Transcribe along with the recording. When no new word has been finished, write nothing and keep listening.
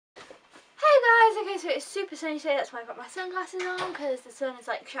Okay, so it's super sunny today, that's why I've got my sunglasses on, because the sun is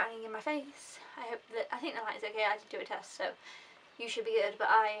like shining in my face. I think the light is okay. I did do a test, so you should be good, but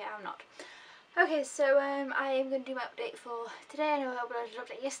I am not. Okay, so I am going to do my update for today. I know I uploaded an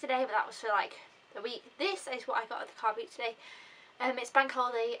update yesterday, but that was for like the week. This is what I got at the car boot today. It's bank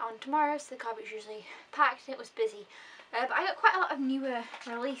holiday on tomorrow, so the car boot's usually packed and it was busy. But I got quite a lot of newer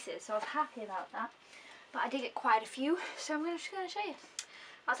releases, so I was happy about that. But I did get quite a few, so I'm just going to show you.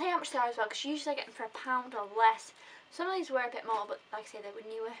 I'll tell you how much they are as well, because usually I get them for £1 or less. Some of these were a bit more, but like I say, they were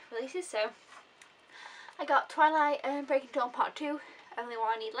newer releases. So I got Twilight Breaking Dawn Part 2, only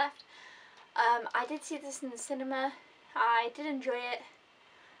one I need left. I did see this in the cinema. I did enjoy it.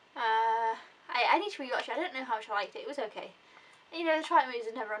 I need to rewatch it. I don't know how much I liked it. It was okay. You know, the Twilight movies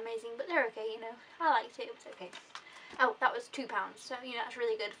are never amazing, but they're okay, you know. I liked it. It was okay. Oh, that was £2, so, you know, that's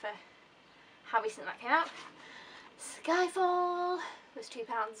really good for how recent that came out. Skyfall was £2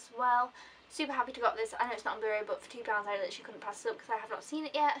 as well. Super happy to got this. I know it's not on Blu-ray, but for £2 I literally couldn't pass it up because I have not seen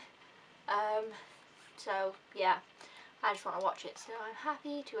it yet. So yeah, I just want to watch it. So I'm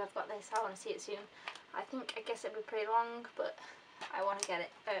happy to have got this. I want to see it soon. I guess it'll be pretty long, but I want to get it.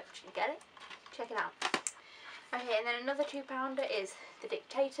 Check it out. Okay, and then another £2 is The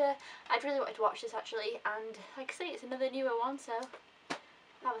Dictator. I'd really wanted to watch this actually, and like I say, it's another newer one, so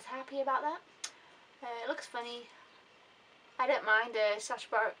I was happy about that. It looks funny. I don't mind Sacha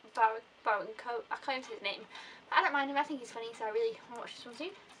Baron Cohen. I can't even say his name. But I don't mind him. I think he's funny, so I really want to watch this one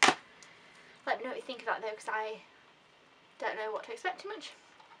soon. Let me know what you think of that though, because I don't know what to expect too much.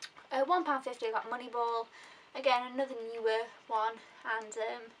 £1.50 I got Moneyball. Again, another newer one, and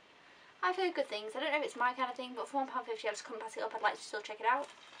I've heard good things. I don't know if it's my kind of thing, but for £1.50 I just couldn't pass it up. I'd like to still check it out.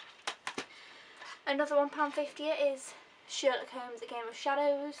 Another £1.50 is Sherlock Holmes: A Game of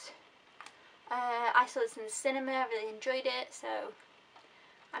Shadows. I saw this in the cinema, I really enjoyed it, so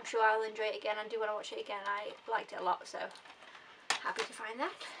I'm sure I'll enjoy it again. I do want to watch it again. I liked it a lot, so happy to find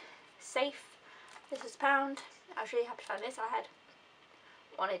that. Safe, this was £1. I was really happy to find this. I had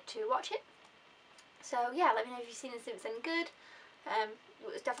wanted to watch it. So yeah, let me know if you've seen this, if it's any good. It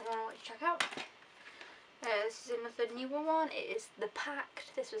was definitely one I want to check out. This is another newer one. It is The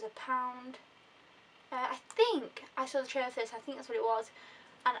Pact. This was £1. I think I saw the trailer for this. I think that's what it was.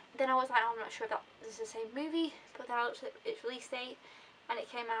 And then I was like, oh, I'm not sure if that is the same movie, but then I looked at its release date and it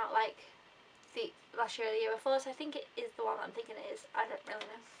came out like the last year or the year before, so I think it is the one that I'm thinking it is. I don't really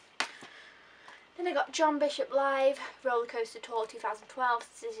know. Then I got John Bishop Live, Roller Coaster Tour 2012.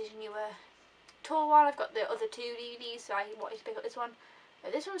 This is a newer tour one. I've got the other two DVDs, so I wanted to pick up this one.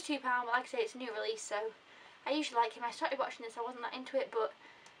 This one was £2, but like I say, it's a new release, so I usually like him. I started watching this, I wasn't that into it, but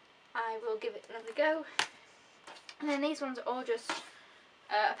I will give it another go. And then these ones are all just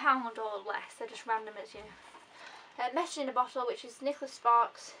 £1 or less. They're just random, as you know. Message in a Bottle, which is Nicholas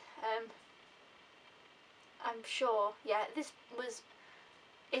Sparks. I'm sure, yeah, this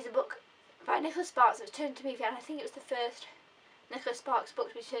is a book by Nicholas Sparks that was turned into a movie, and I think it was the first Nicholas Sparks book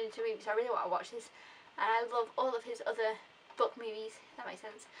to be turned into a movie, so I really want to watch this. And I love all of his other book movies, if that makes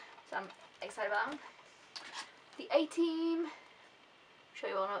sense, so I'm excited about that one. The A-Team, I'm sure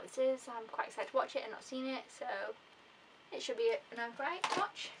you all know what this is. I'm quite excited to watch it. I've not seen it, so it should be an alright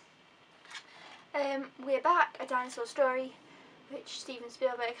watch. We're Back, A Dinosaur Story, which Steven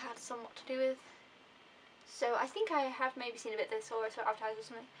Spielberg had somewhat to do with. So I think I have maybe seen a bit of this or saw advertised or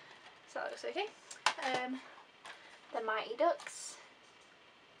something. So that looks okay. The Mighty Ducks.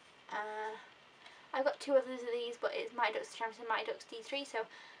 I've got two others of these, but it's Mighty Ducks Champs and Mighty Ducks D3, so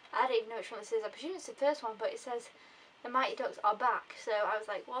I don't even know which one this is. I presume it's the first one, but it says the Mighty Ducks are back, so I was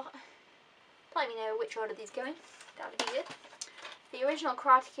like, what? Let me know which order these go in. That would be good. The original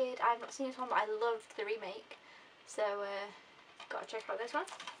Karate Kid, I've not seen this one, but I loved the remake, so gotta check out this one.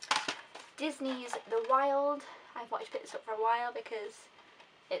 Disney's The Wild. I've wanted to pick this up for a while because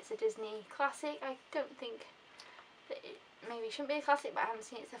it's a Disney classic. I don't think that it maybe shouldn't be a classic, but I haven't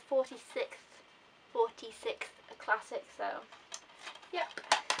seen it. It's a 46th classic, so yep.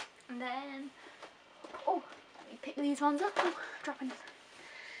 And then, oh, let me pick these ones up. Oh, dropping.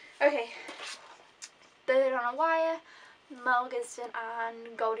 Okay. Bird on a Wire, Mel Gibson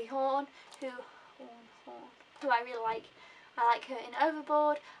and Goldie Hawn, who I really like. I like her in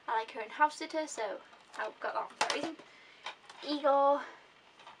Overboard, I like her in House Sitter, so I've got that for that reason. Igor,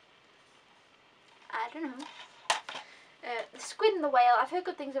 I don't know. The Squid and the Whale, I've heard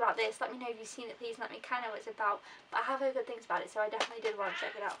good things about this. Let me know if you've seen it, please. Let me kind of know what it's about. But I have heard good things about it, so I definitely did want to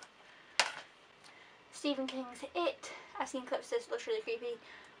check it out. Stephen King's It. I've seen clips of this, looks really creepy. I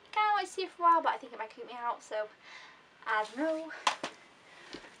kind of want to see it for a while, but I think it might creep me out, so I don't know.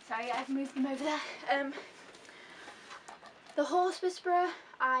 Sorry, I've moved them over there. The Horse Whisperer,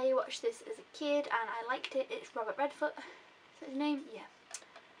 I watched this as a kid and I liked it. It's Robert Redford. Is that his name? Yeah.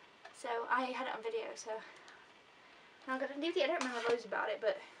 So I had it on video, so I'm gonna leave it. I don't remember loads about it,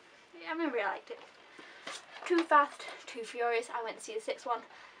 but yeah, I remember I liked it. Too Fast, Too Furious. I went to see the 6th one.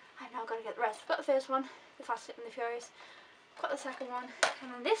 I've now got to get the rest. I've got the first one, The Fast and the Furious. I've got the second one,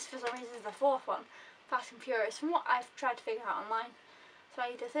 and then this for some reason is the 4th one, Fast and Furious. From what I've tried to figure out online, so I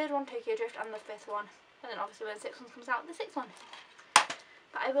need the 3rd one, Tokyo Drift, and the 5th one, and then obviously when the 6th one comes out, the 6th one.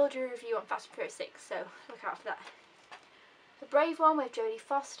 But I will do a review on Fast and Furious 6, so look out for that. The Brave one with Jodie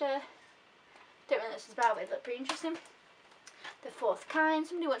Foster. Don't know what this is about, but it looked pretty interesting. The Fourth Kind.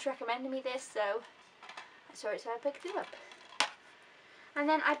 Somebody once recommended me this, so I saw it, so I picked it up. And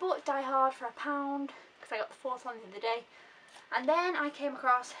then I bought Die Hard for £1 because I got the 4th one the other day. And then I came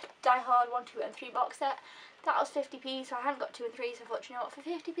across Die Hard 1, 2 and 3 box set. That was 50p, so I hadn't got 2 and 3, so I thought, you know what, for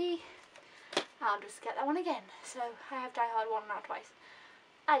 50p, I'll just get that one again. So I have Die Hard 1 now twice.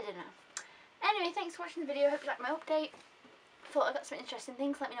 I don't know. Anyway, thanks for watching the video. Hope you liked my update. Thought I got some interesting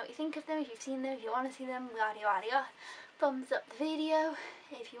things. Let me know what you think of them, if you've seen them, if you want to see them. Yada. Thumbs up the video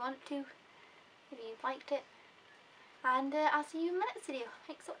if you want to, if you liked it. And I'll see you in the next video.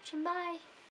 Thanks for watching. Bye.